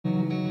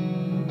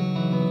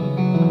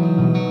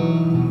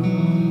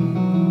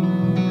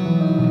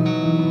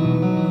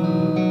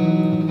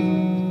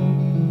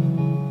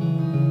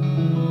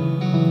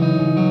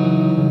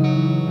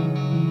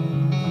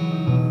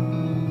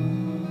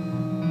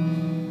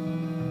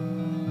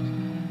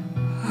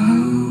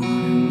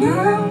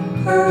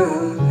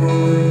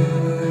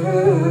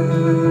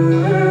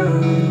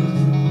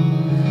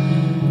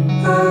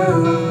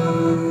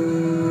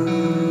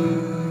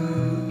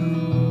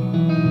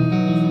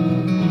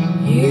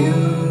you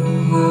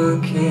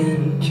walk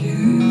into,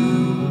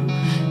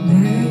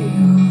 there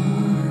you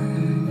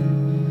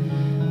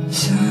are,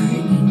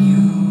 signing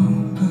your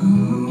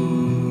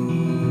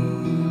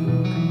book,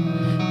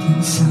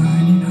 then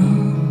signing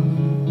off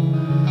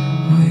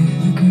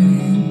with a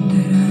grin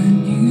that I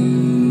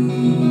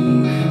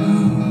knew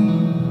from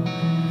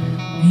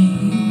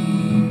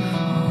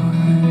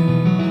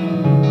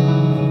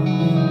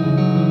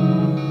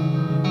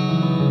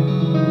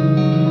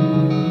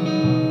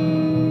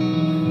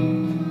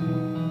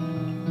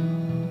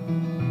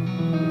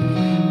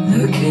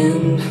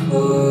looking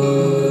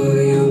for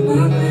your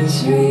mother's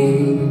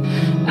ring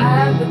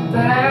at the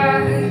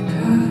back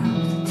of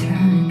the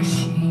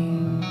taxi,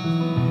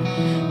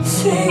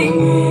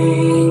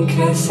 singing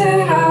que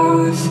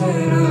sera,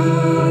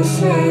 sera,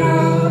 sera,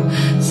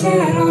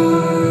 sera,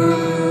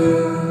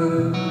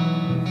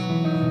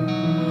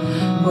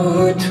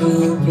 what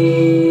will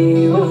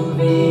be, will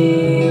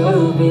be,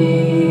 will be,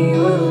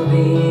 will be.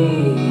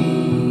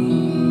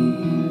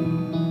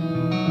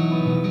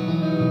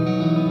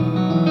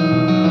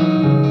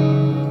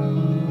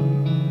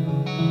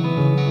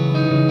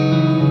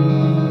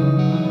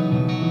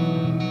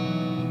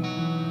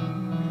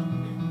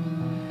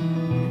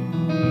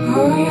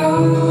 Oh,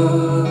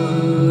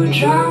 you're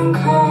drunk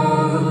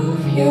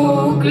of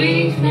your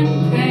grief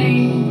and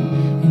pain,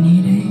 and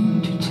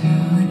needing to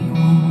tell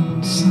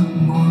anyone,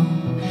 someone,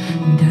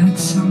 and that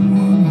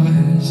someone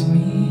was me.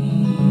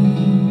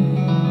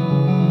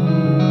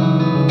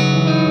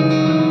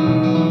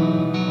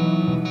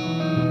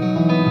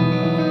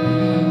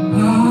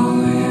 I'll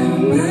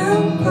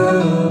remember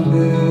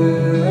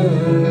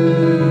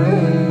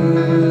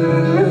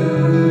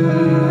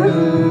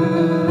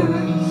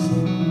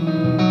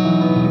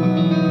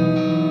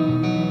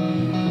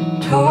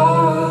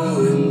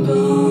tall and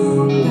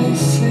blonde, they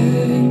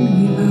said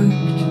we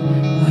looked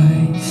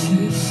like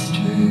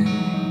sisters.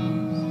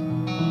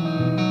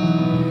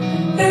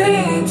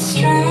 It's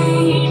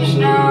strange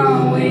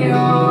now we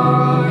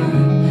are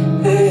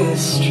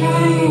this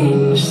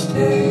strange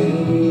state.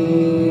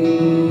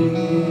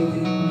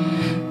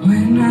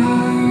 When I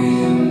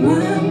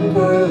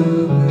remember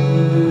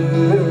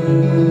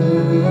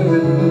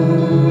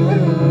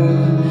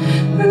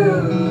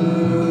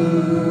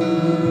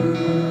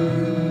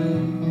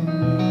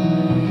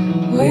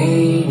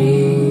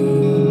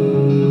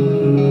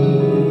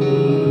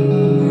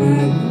waiting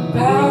at the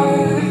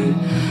back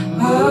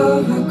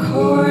of a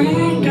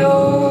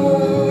corridor,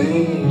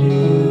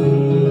 waiting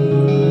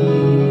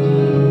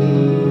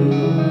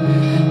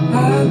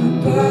at the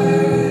back.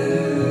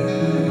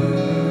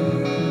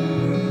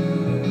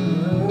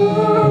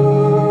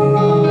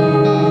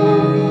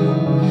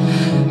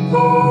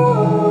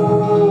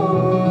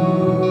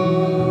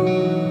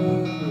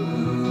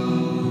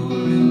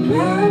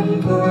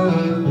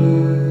 Remember